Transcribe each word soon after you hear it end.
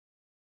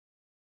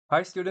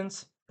Hi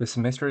students, this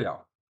is Mr.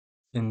 Yao.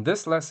 In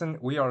this lesson,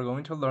 we are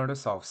going to learn to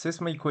solve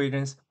system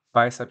equations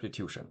by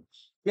substitution.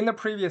 In the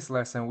previous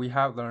lesson, we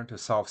have learned to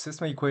solve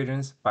system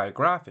equations by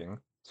graphing.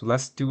 So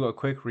let's do a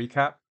quick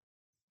recap.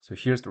 So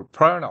here's the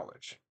prior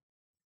knowledge.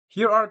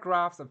 Here are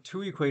graphs of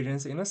two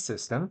equations in a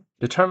system.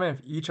 Determine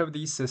if each of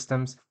these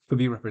systems could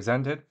be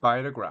represented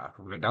by the graph.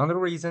 Write down the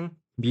reason.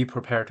 Be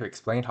prepared to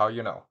explain how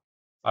you know.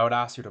 I would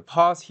ask you to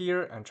pause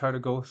here and try to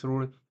go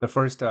through the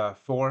first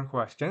 4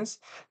 questions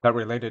that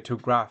related to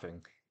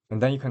graphing,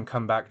 and then you can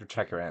come back to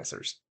check your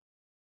answers.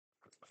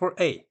 For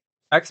A,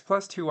 x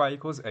plus 2y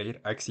equals 8,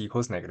 x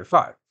equals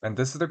 -5, and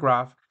this is the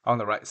graph on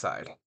the right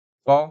side.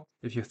 Well,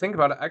 if you think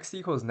about it, x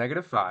equals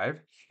 -5,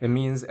 it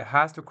means it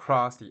has to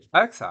cross the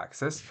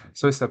x-axis,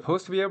 so it's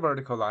supposed to be a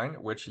vertical line,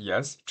 which,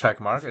 yes, check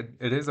mark,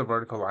 it is a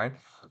vertical line.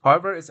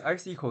 However, it's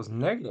x equals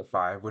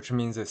 -5, which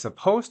means it's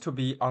supposed to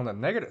be on the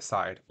negative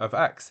side of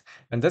x,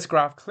 and this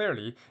graph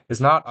clearly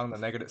is not on the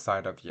negative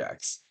side of the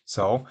x,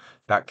 so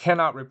that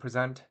cannot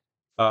represent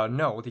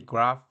no, the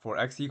graph for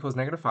x equals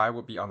 -5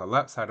 would be on the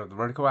left side of the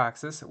vertical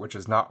axis, which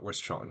is not what's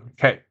shown.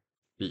 Okay,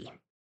 B.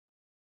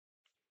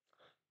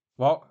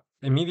 Well,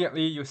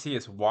 immediately you see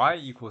it's y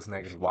equals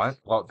 -1.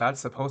 Well,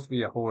 that's supposed to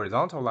be a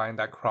horizontal line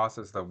that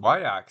crosses the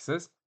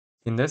y-axis.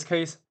 In this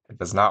case, it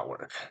does not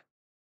work.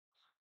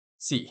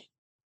 C.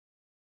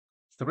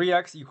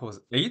 3x equals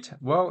 8.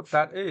 Well,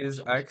 that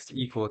is x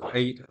equals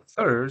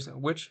 8/3,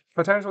 which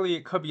potentially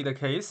it could be the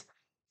case.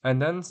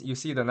 And then you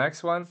see the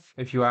next one,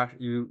 if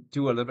you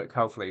do a little bit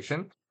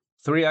calculation,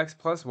 3x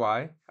plus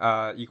y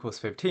equals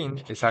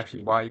 15. It's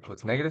actually y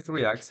equals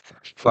 -3x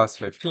plus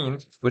 15,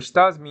 which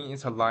does mean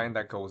it's a line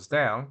that goes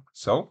down.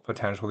 So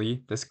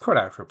potentially this could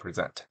actually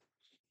represent.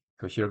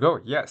 So here we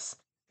go.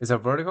 Yes, it's a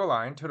vertical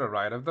line to the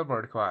right of the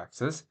vertical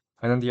axis.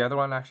 And then the other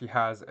one actually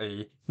has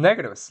a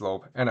negative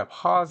slope and a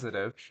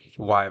positive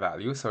y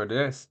value. So it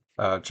is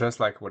just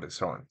like what is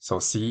shown. So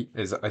C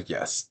is a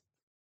yes.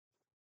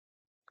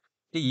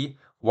 D,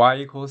 y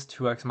equals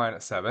 2x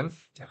minus 7,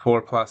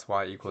 4 plus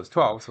y equals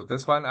 12. So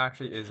this one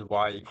actually is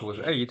y equals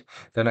 8.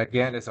 Then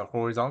again, it's a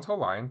horizontal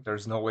line.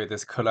 There's no way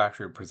this could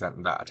actually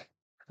represent that.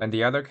 And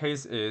the other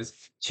case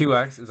is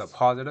 2x is a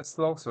positive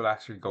slope, so it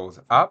actually goes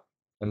up.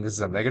 And this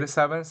is a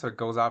 -7, so it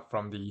goes up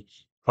from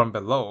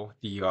below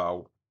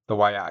the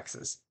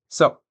y-axis.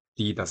 So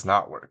D does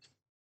not work.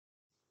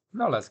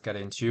 Now let's get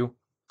into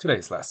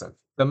today's lesson.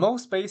 The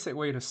most basic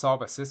way to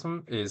solve a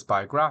system is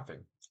by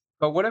graphing.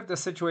 But what if the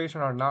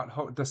solutions are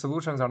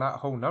not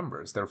whole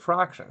numbers, they're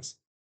fractions?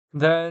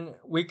 Then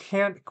we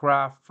can't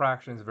graph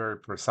fractions very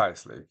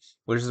precisely,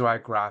 which is why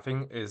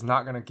graphing is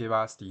not going to give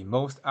us the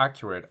most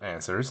accurate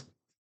answers.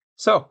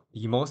 So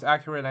the most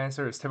accurate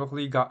answer is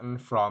typically gotten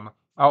from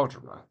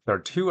algebra. There are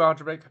 2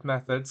 algebraic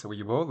methods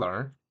we will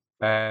learn,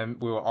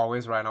 and we will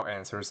always write our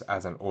answers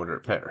as an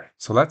ordered pair.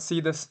 So let's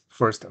see this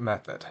first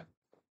method,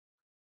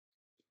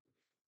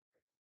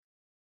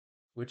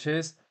 which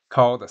is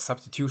called the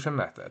substitution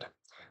method.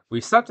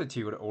 We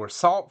substitute or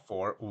solve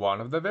for one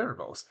of the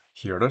variables.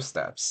 Here are the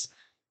steps.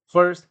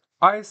 First,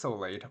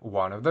 isolate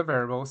one of the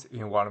variables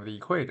in one of the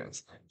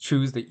equations.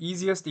 Choose the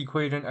easiest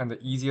equation and the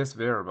easiest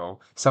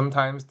variable.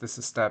 Sometimes this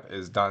step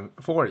is done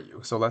for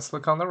you. So let's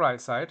look on the right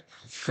side.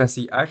 You can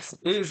see x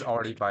is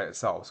already by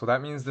itself. So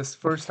that means this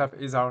first step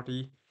is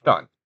already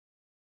done.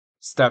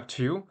 Step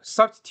 2,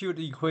 substitute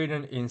the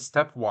equation in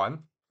step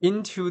 1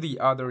 into the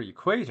other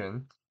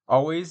equation.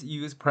 Always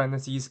use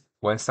parentheses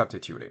when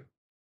substituting.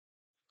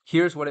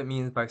 Here's what it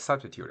means by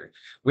substituting.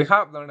 We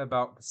have learned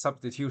about the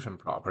substitution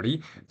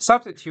property.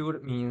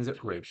 Substitute means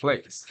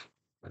replace,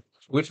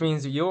 which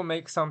means you'll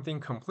make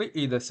something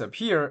completely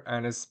disappear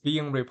and it's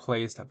being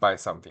replaced by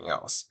something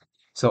else.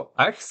 So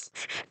x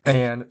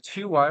and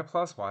 2y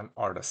plus 1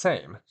 are the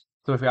same.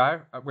 So if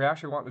we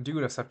actually want to do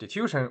the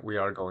substitution, we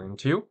are going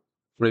to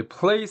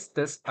replace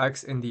this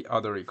x in the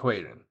other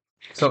equation.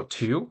 So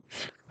 2,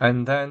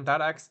 and then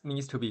that x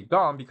needs to be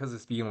gone because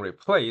it's being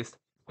replaced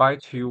by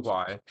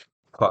 2y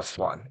plus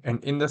 1.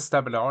 And in this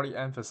step, I already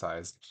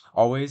emphasized,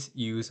 always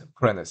use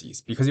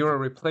parentheses because you are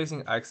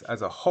replacing x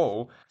as a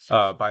whole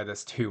by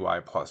this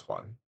 2y plus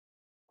 1.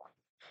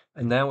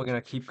 And then we're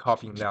going to keep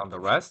copying down the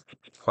rest,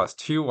 plus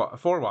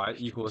 4y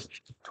equals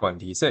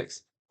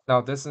 26. Now,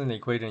 this is an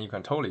equation you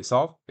can totally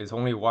solve. It's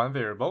only one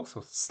variable,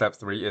 so step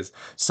 3 is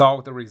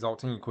solve the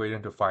resulting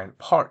equation to find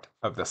part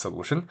of the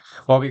solution.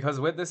 Well, because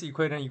with this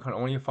equation, you can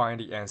only find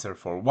the answer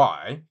for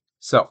y.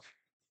 So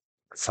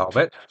solve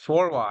it.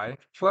 4y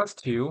plus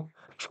 2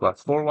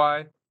 plus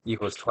 4y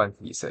equals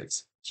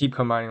 26. Keep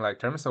combining like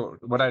terms. So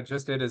what I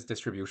just did is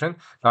distribution.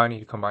 Now I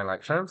need to combine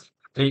like terms.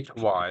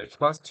 8y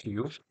plus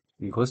 2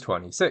 equals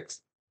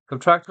 26.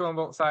 Subtract 2 on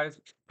both sides.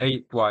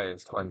 8y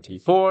is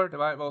 24.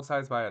 Divide both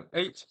sides by an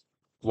 8.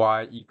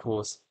 Y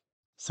equals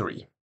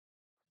 3.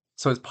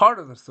 So it's part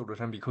of the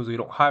solution because we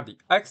don't have the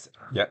x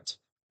yet,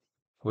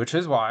 which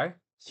is why,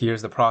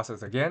 here's the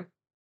process again.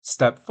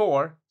 Step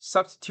 4,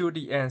 substitute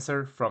the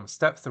answer from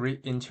step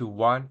 3 into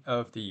one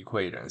of the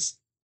equations.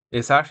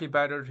 It's actually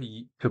better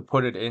to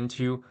put it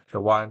into the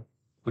one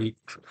we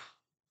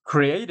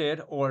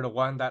created or the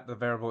one that the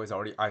variable is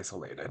already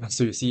isolated.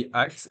 So you see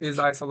x is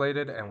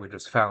isolated and we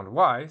just found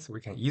y, so we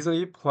can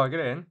easily plug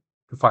it in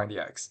to find the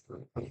x.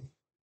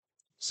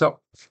 So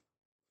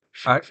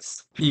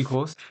x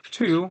equals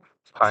 2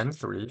 times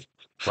 3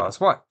 plus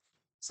 1.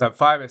 Step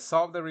 5 is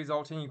solve the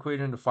resulting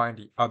equation to find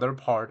the other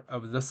part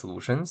of the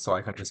solution. So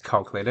I can just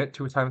calculate it.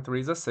 2 times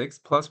 3 is a 6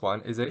 plus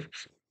 1 is a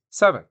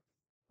 7.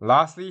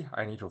 Lastly,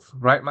 I need to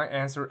write my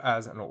answer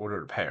as an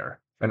ordered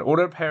pair. An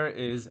ordered pair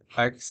is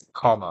x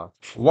comma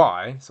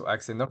y, so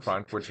x in the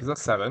front, which is a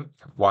 7,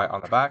 y on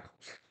the back,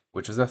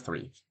 which is a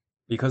 3.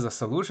 Because a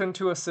solution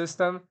to a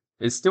system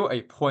is still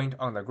a point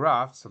on the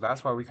graph, so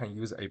that's why we can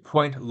use a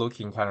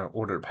point-looking kind of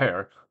ordered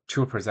pair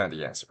to present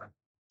the answer.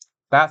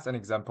 That's an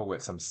example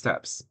with some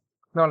steps.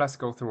 Now let's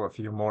go through a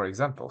few more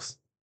examples.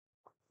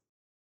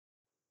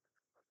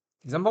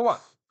 Example 1.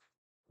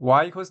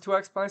 Y equals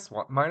 2x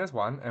minus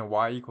 1 and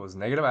y equals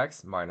negative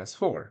x minus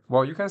 4.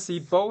 Well, you can see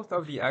both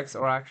of the x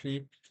are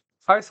actually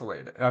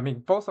isolated.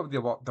 Both of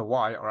the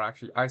y are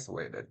actually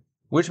isolated,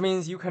 which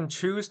means you can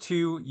choose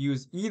to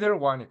use either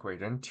one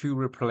equation to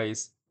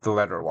replace the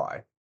letter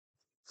y.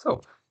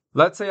 So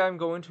let's say I'm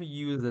going to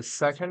use the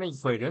second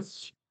equation,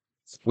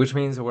 which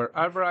means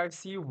wherever I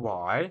see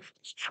y,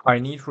 I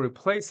need to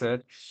replace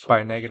it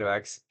by negative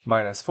x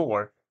minus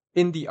 4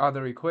 in the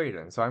other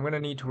equation. So I'm going to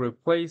need to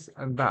replace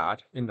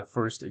that in the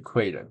first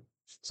equation.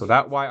 So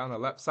that y on the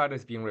left side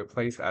is being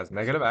replaced as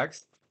negative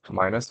x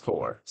minus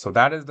 4. So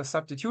that is the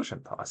substitution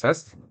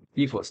process,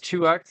 equals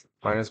 2x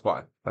minus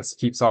 1. Let's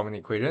keep solving the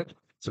equation.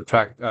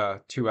 Subtract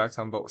 2x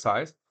on both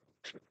sides.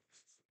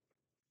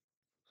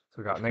 So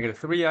we got negative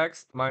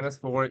 3x minus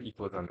 4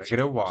 equals a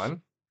negative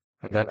 1.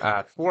 And then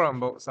add 4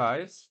 on both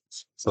sides.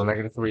 So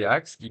negative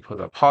 3x equals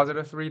a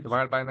positive 3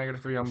 divided by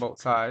negative 3 on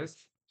both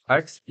sides.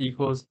 X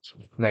equals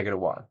negative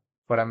 1.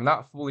 But I'm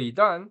not fully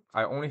done.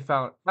 I only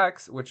found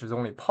x, which is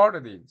only part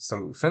of the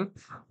solution.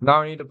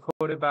 Now I need to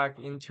put it back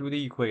into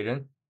the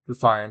equation to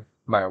find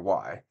my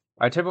y.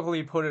 I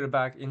typically put it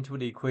back into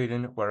the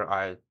equation where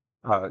I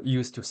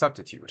used to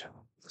substitute.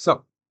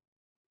 So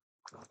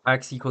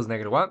x equals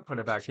negative 1, put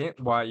it back in,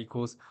 y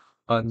equals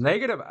a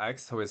negative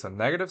x, so it's a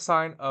negative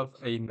sign of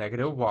a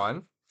negative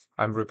 1.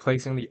 I'm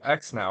replacing the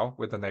x now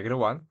with a negative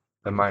 1,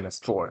 and minus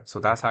 4. So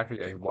that's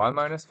actually a 1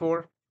 minus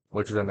 4,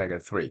 which is a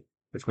negative 3,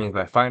 which means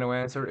my final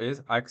answer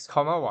is x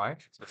comma y,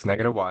 so it's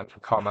negative 1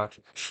 comma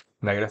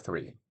negative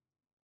 3.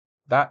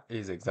 That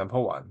is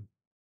example 1.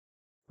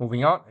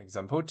 Moving on,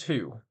 example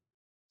 2.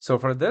 So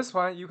for this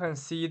one, you can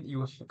see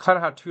you kind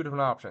of have two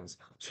different options.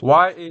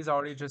 Y is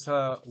already just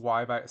a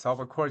y by itself.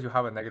 Of course, you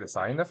have a negative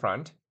sign in the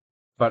front,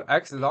 but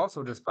x is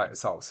also just by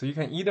itself. So you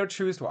can either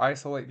choose to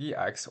isolate the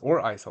x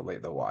or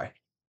isolate the y.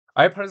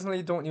 I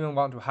personally don't even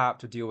want to have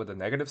to deal with the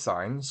negative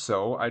sign,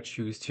 so I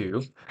choose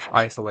to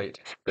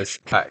isolate this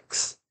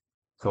x.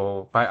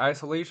 So by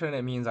isolation,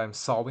 it means I'm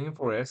solving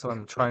for it, so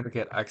I'm trying to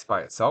get x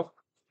by itself.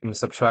 I'm going to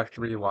subtract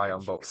 3y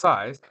on both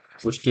sides,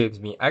 which gives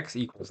me x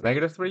equals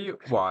negative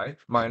 3y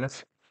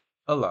minus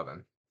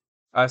 11.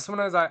 As soon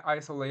as I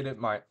isolated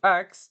my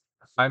x,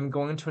 I'm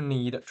going to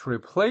need to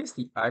replace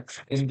the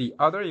x in the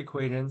other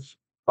equation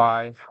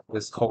by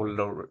this whole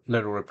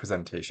little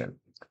representation.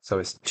 So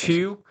it's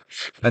 2,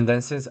 and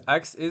then since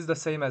x is the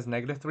same as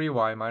negative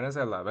 3y minus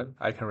 11,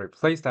 I can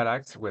replace that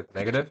x with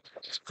negative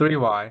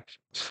 3y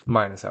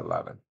minus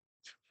 11.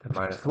 And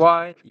minus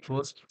y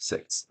equals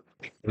 6.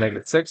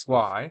 Negative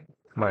 6y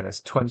minus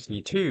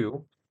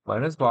 22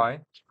 minus y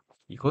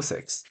equals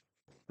 6.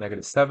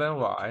 Negative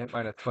 7y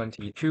minus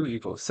 22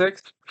 equals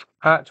 6.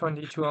 Add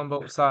 22 on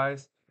both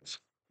sides.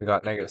 We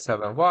got negative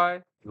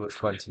 7y equals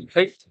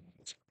 28.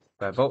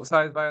 By both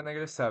sides by a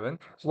negative 7,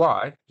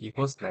 y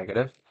equals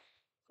negative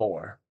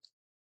 4.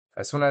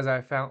 As soon as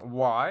I found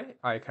y,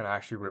 I can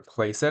actually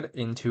replace it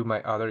into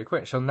my other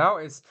equation. So now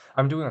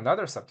I'm doing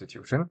another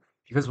substitution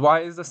because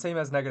y is the same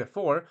as negative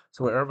 4.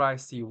 So wherever I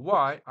see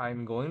y,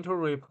 I'm going to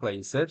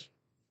replace it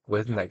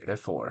with negative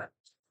 4.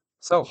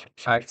 So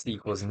x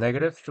equals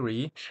negative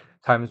 3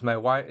 times my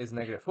y is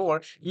negative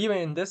 4. Even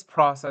in this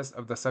process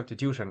of the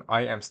substitution,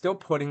 I am still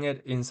putting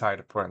it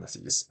inside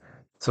parentheses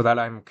so that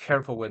I'm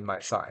careful with my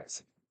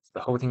signs.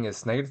 The whole thing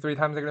is negative 3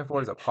 times negative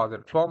 4 is a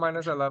positive 12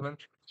 minus 11,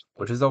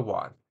 which is a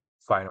 1.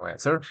 Final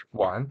answer,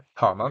 1,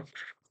 comma,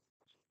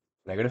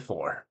 negative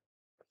 4.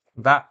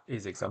 That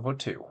is example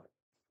 2.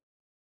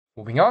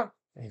 Moving on,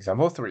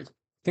 example 3.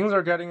 Things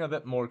are getting a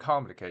bit more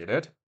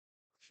complicated.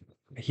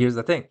 Here's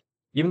the thing.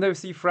 Even though you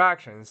see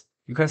fractions,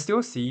 you can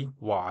still see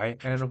y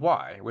and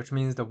y, which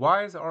means the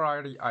y's are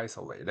already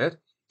isolated,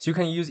 so you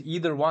can use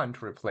either one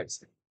to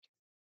replace it.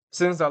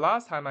 Since the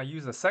last time I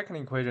used the second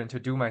equation to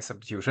do my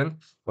substitution,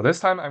 well, this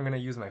time I'm going to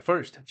use my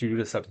first to do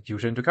the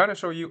substitution to kind of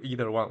show you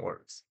either one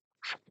works.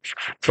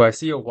 So I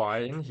see a y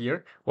in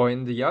here. Well,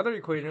 in the other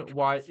equation,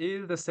 y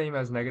is the same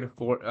as negative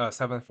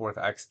 7/4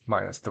 x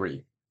minus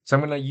 3. So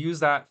I'm going to use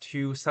that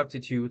to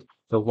substitute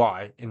the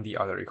y in the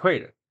other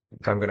equation.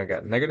 So I'm going to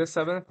get negative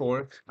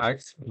 7/4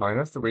 x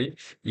minus 3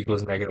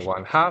 equals negative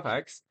 1/2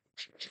 x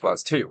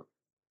plus 2.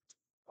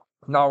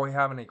 Now we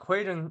have an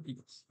equation,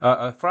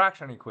 a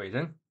fraction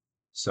equation.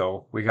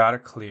 So we got to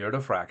clear the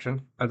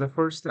fraction as the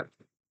first step.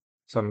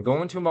 So I'm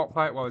going to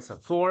multiply, well, it's a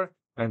 4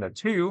 and a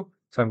 2.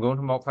 So I'm going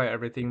to multiply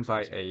everything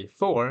by a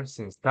 4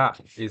 since that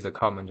is a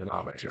common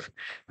denominator.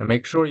 And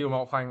make sure you're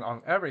multiplying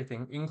on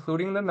everything,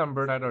 including the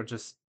number that are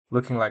just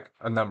looking like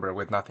a number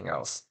with nothing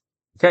else.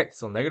 Okay,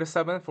 so negative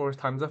 7 4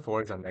 times a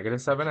 4 is a negative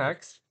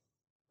 7x.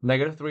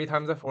 Negative 3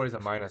 times a 4 is a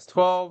minus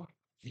 12.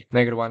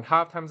 Negative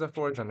 1/2 times a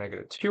 4 is a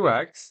negative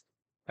 2x.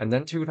 And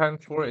then 2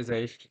 times 4 is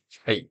a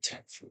 8.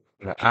 I'm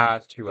going to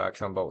add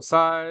 2x on both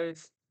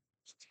sides.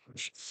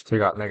 So you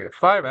got negative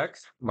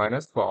 5x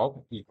minus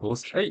 12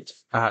 equals 8.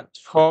 Add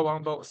 12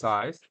 on both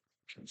sides.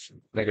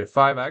 Negative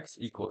 5x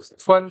equals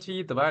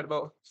 20. Divide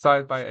both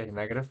sides by a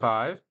negative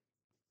 5.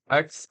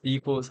 X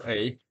equals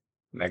a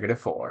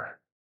negative 4.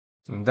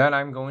 And then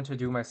I'm going to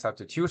do my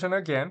substitution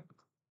again,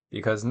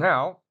 because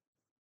now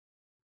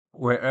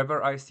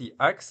wherever I see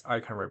x, I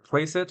can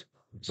replace it.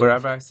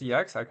 Wherever I see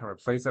x, I can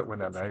replace it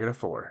with a negative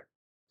 4.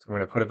 So I'm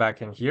going to put it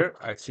back in here.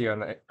 I see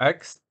an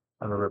x.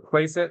 I'm going to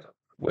replace it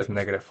with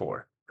negative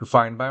 4 to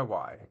find my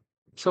y.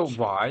 So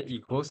y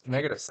equals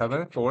negative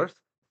 7/4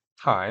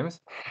 times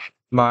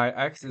my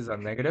x is a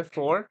negative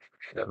 4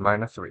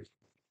 minus 3.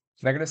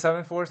 Negative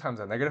 7/4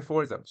 times a negative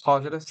 4 is a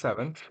positive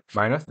 7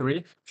 minus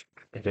 3.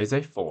 It is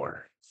a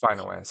 4.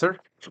 Final answer,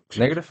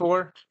 negative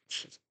 4,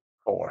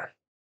 4.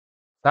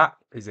 That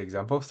is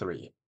example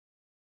 3.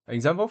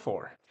 Example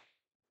 4.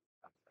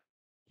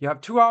 You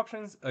have two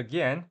options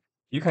again.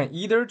 You can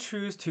either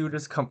choose to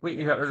just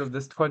completely get rid of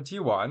this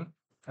 21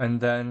 and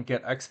then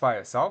get x by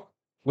itself,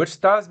 which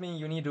does mean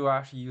you need to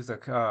actually use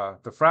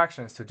the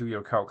fractions to do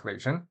your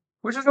calculation,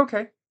 which is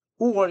okay.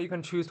 Or you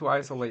can choose to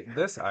isolate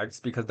this x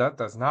because that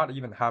does not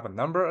even have a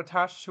number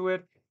attached to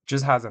it,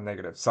 just has a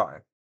negative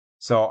sign.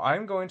 So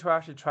I'm going to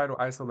actually try to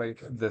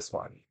isolate this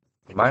one.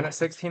 Minus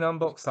 16 on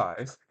both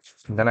sides,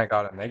 and then I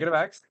got a negative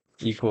x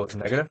equals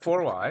negative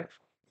 4y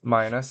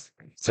minus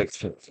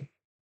 16.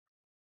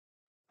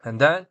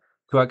 And then,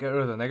 to get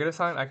rid of the negative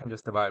sign, I can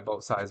just divide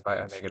both sides by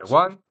a negative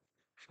 1.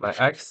 My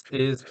x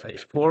is a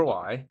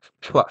 4y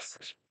plus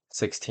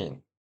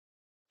 16.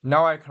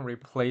 Now I can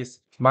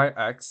replace my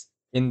x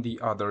in the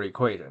other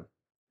equation.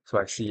 So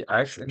I see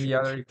x in the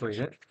other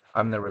equation.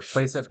 I'm going to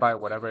replace it by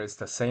whatever is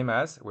the same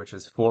as, which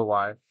is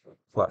 4y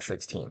plus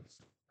 16.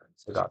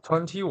 So we got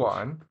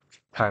 21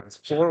 times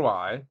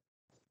 4y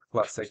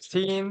plus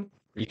 16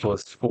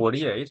 equals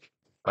 48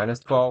 minus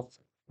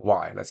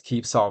 12y. Let's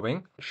keep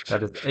solving.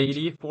 That is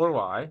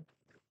 84y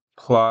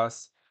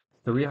plus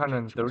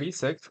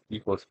 336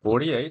 equals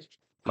 48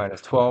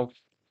 minus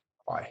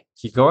 12y.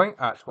 Keep going,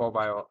 add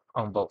 12y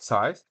on both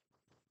sides.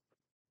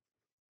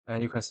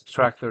 And you can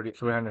subtract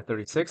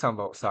 336 on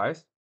both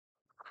sides.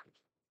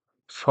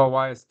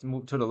 12y is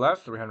moved to the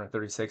left,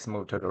 336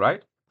 moved to the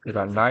right. You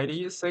got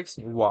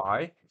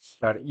 96y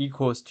that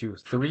equals to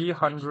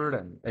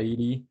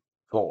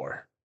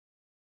 384.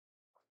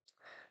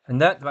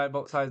 And that divide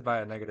both sides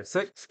by a negative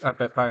 6, by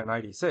a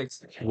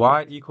 96,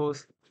 y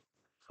equals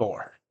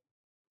 4.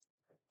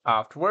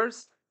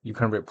 Afterwards, you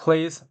can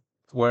replace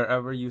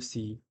wherever you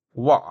see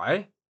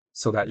y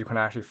so that you can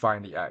actually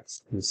find the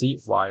x. You see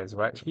y is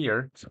right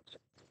here.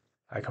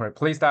 I can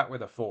replace that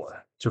with a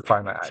 4 to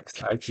find my x.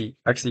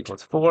 X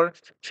equals 4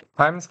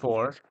 times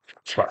 4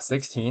 plus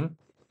 16,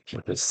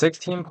 which is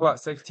 16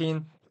 plus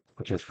 16,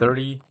 which is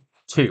 32.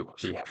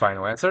 The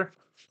final answer,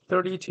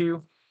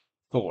 32,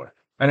 4.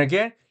 And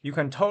again, you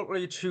can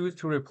totally choose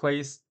to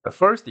replace the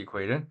first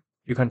equation.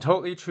 You can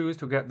totally choose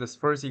to get this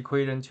first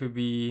equation to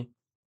be,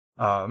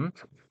 let's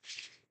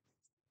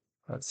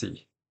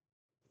see,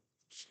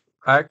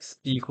 x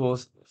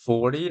equals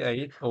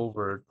 48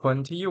 over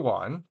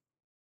 21,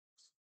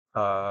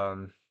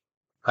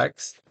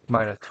 x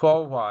minus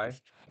 12y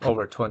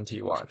over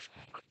 21,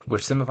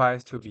 which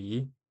simplifies to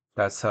be,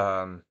 that's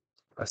a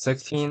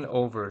 16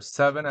 over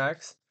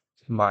 7x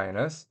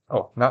minus,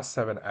 oh, not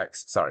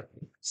 7x, sorry,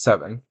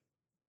 7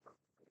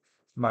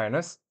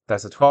 minus,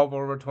 that's a 12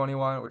 over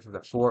 21, which is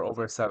a 4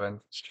 over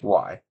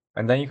 7y.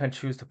 And then you can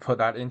choose to put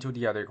that into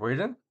the other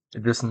equation.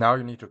 Just now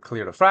you need to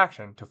clear the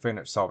fraction to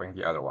finish solving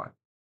the other one.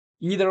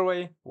 Either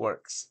way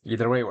works.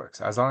 Either way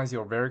works, as long as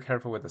you're very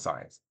careful with the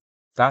signs.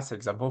 That's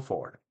example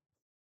 4.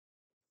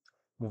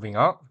 Moving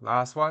on,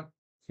 last one,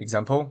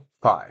 example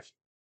 5.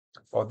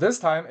 Well, this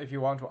time, if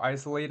you want to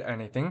isolate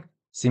anything,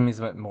 seems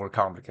a bit more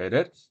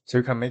complicated, so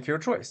you can make your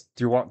choice.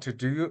 Do you want to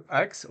do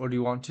x or do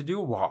you want to do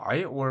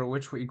y, or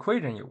which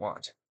equation you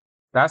want?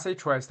 That's a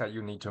choice that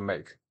you need to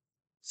make.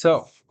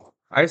 So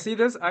I see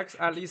this x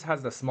at least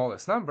has the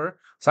smallest number,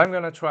 so I'm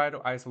going to try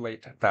to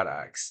isolate that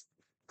x.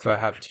 So I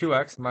have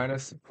 2x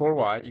minus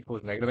 4y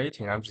equals negative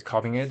 18. I'm just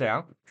copying it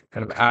down,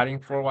 and I'm adding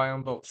 4y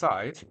on both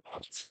sides.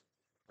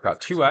 Got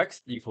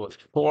 2x equals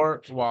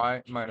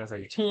 4y minus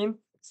 18.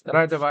 Then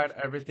I divide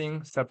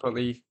everything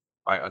separately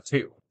by a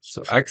 2.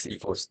 So x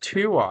equals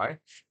 2y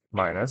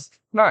minus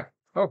 9.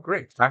 Oh,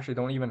 great. Actually,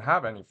 don't even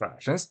have any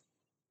fractions.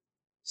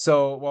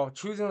 So, well,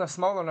 choosing the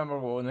smaller number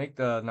will make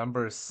the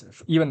numbers,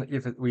 even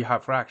if we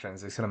have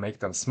fractions, it's going to make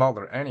them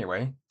smaller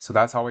anyway. So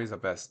that's always a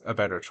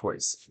better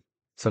choice.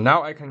 So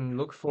now I can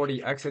look for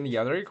the x in the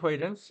other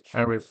equation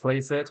and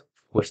replace it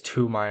with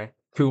 2y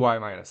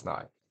minus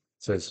 9.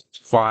 So it's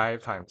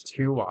 5 times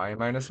 2y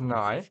minus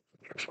 9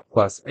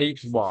 plus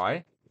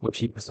 8y,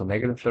 which equals to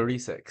negative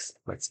 36.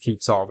 Let's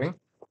keep solving.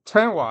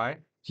 10y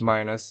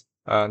minus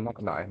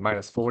not 9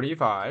 minus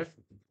 45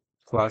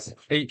 plus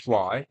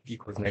 8y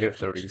equals negative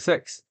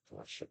 36.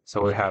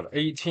 So we have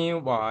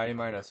 18y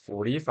minus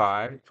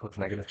 45 equals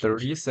negative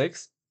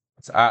 36.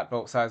 Let's add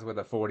both sides with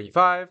a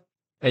 45.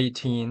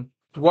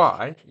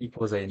 18y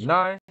equals a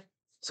 9.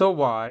 So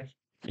y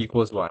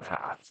equals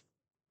 1/2.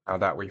 Now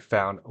that we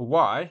found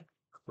y,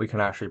 we can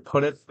actually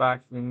put it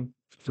back in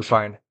to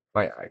find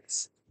my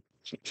x.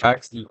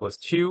 X equals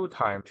 2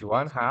 times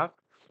 1/2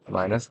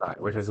 minus 9,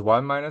 which is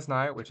 1 minus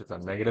 9, which is a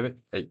negative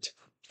 8.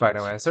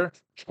 Final answer,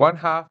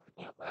 1/2.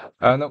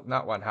 No,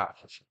 not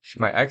 1/2.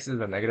 My x is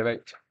a negative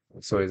 8.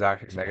 So it's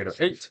actually negative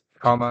 8,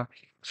 comma,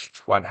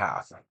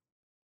 1/2.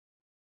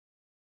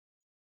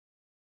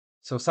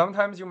 So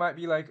sometimes you might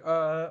be like,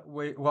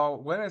 wait,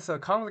 well, when it's a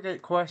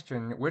complicated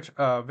question, which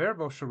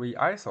variable should we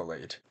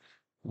isolate?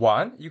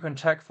 One, you can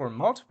check for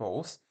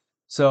multiples.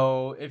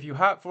 So if you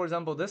have, for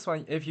example, this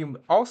one, if you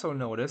also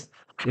notice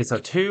it's a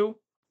 2,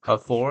 a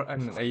 4,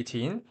 and an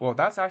 18, well,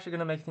 that's actually going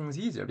to make things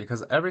easier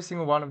because every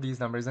single one of these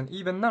numbers is an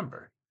even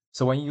number.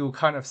 So when you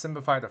kind of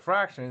simplify the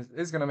fractions,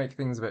 it's going to make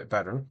things a bit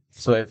better.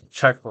 So if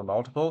check for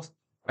multiples,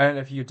 and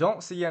if you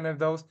don't see any of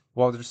those,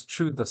 well, just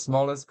choose the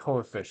smallest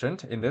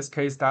coefficient. In this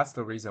case, that's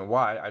the reason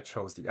why I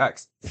chose the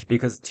x,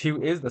 because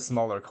 2 is the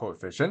smaller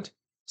coefficient.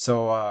 So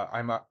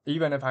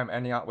even if I'm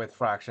ending up with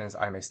fractions,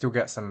 I may still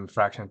get some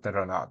fractions that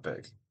are not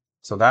big.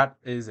 So that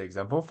is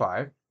example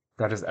 5.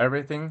 That is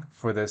everything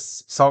for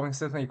this solving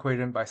system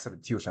equation by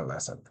substitution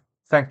lesson.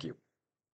 Thank you.